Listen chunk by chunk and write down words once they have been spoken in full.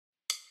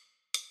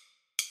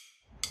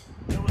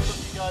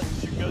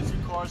guys? It's your go-to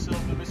car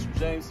salesman, Mr.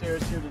 James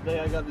Harris here today.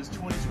 I got this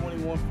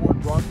 2021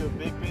 Ford Bronco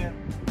Big Bend,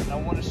 and I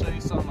want to show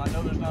you something. I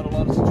know there's not a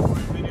lot of tutorial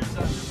videos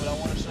out there, but I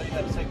want to show you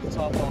how to take the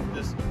top off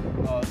this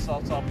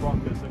soft top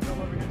Bronco. So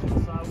come over here to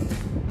the side with me.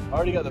 I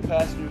already got the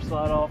passenger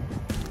side off,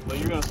 but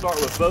you're going to start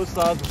with both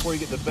sides before you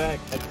get the back.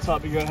 At the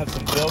top, you're going to have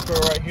some Velcro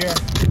right here.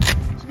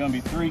 There's going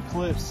to be 3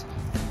 clips.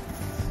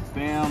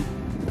 Bam,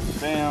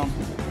 bam,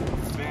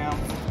 bam.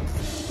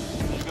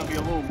 There's going to be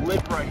a little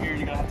lip right here.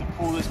 You're going to have to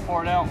pull this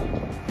part out.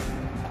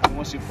 And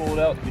once you pull it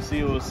out, you see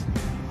it was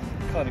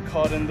kind of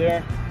caught in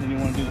there. Then you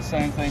want to do the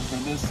same thing for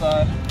this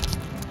side.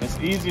 It's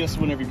easiest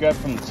whenever you grab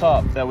from the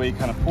top. That way you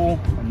kind of pull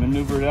and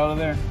maneuver it out of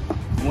there.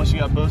 And once you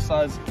got both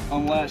sides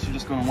unlatched, you're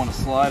just going to want to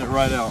slide it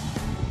right out.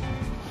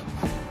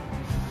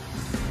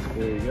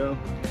 There you go.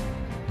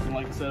 And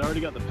like I said, I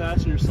already got the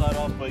passenger side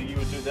off, but you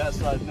would do that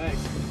side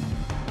next.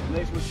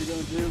 Next, what you're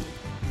going to do,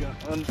 you're going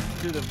to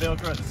undo the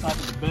Velcro at the top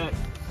of the back.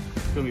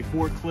 It's going to be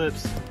 4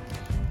 clips.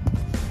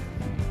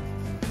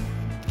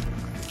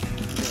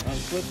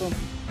 Unclip them.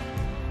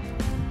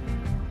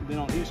 Then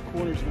on each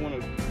corner, you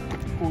want to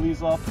pull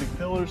these off the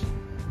pillars.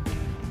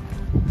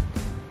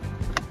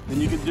 Then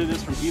you can do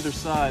this from either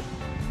side.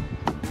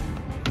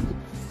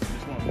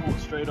 Just want to pull it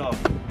straight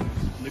off.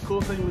 And the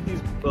cool thing with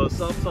these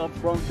soft top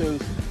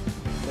Broncos,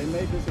 they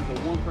made this as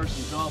a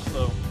one-person job,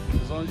 so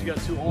as long as you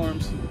got 2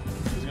 arms,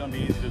 it's going to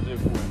be easy to do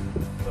for you.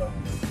 So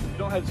if you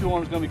don't have 2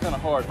 arms, it's going to be kind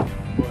of hard. But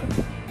let's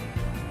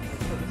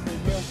put this in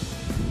here.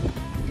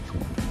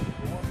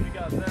 Once we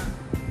got that,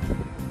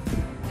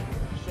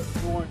 shut the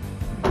door.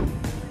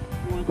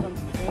 You want to come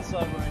to the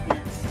inside right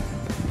here.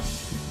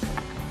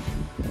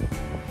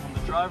 On the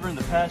driver and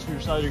the passenger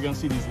side, you're going to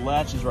see these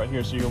latches right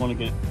here. So you're going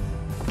to want to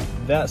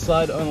get that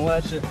side,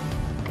 unlatch it,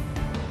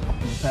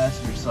 and the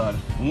passenger side.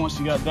 And once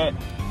you got that,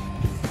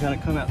 you kind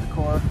of come out the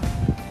car,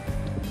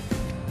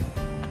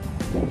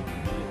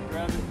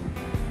 grab it,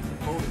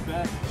 hold it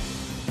back.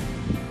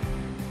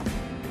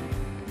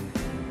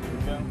 There we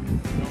go.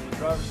 And on the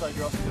driver's side,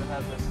 you're also going to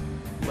have this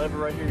lever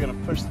right here. You're going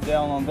to push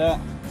down on that.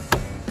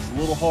 It's a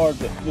little hard,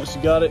 but once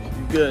you got it,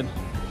 you're good.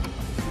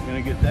 You're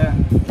going to get that.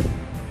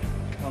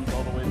 It comes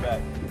all the way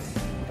back.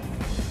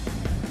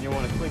 And you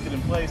want to click it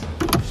in place.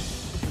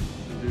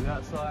 Do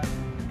that side.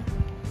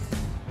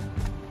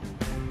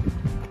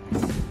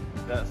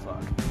 That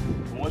side.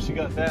 And once you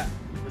got that,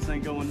 this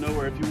ain't going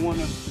nowhere. If you want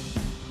to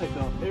take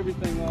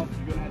everything off,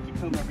 you're going to have to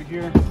come over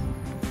here.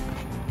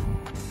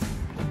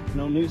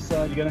 And on this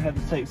side, you're going to have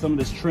to take some of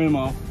this trim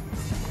off.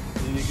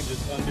 And then you can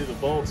just undo the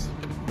bolts.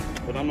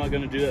 But I'm not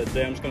going to do that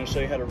today. I'm just going to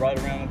show you how to ride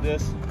around with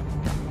this.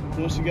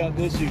 Once you got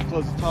this, you can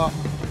close the top.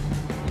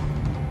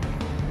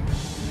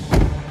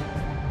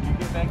 You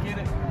get back in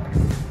it.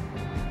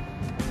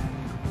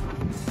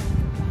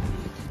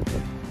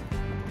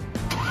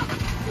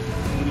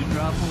 And when you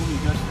drive home, you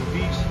go to the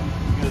beach,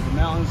 you go to the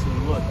mountains,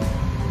 and look,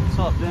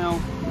 top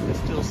down, it's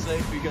still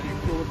safe. You got your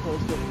pillar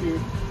post up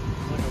here.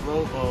 It's like a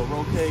roll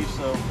cage,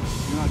 so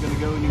you're not going to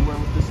go anywhere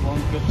with this as long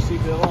as you got your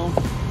seatbelt on.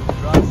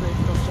 Drive safe.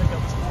 Come check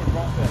out this Ford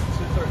Bronco at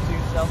 213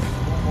 Southeast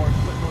Boulevard.